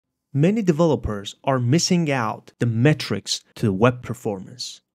Many developers are missing out the metrics to web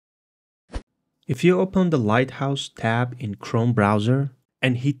performance. If you open the Lighthouse tab in Chrome browser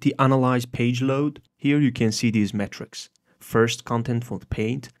and hit the Analyze page load, here you can see these metrics. First contentful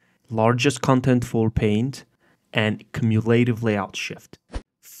paint, largest contentful paint, and cumulative layout shift.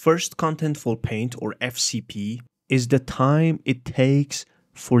 First contentful paint, or FCP, is the time it takes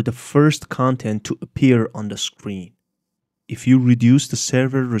for the first content to appear on the screen. If you reduce the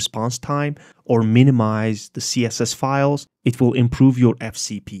server response time or minimize the CSS files, it will improve your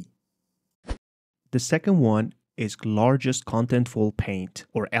FCP. The second one is largest contentful paint,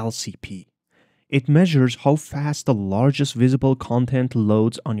 or LCP. It measures how fast the largest visible content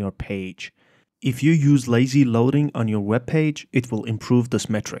loads on your page. If you use lazy loading on your web page, it will improve this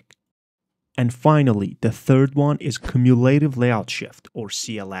metric. And finally, the third one is cumulative layout shift, or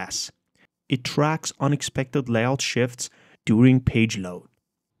CLS. It tracks unexpected layout shifts during page load.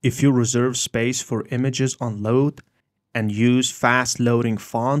 If you reserve space for images on load and use fast loading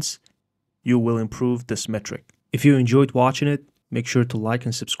fonts, you will improve this metric. If you enjoyed watching it, make sure to like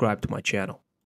and subscribe to my channel.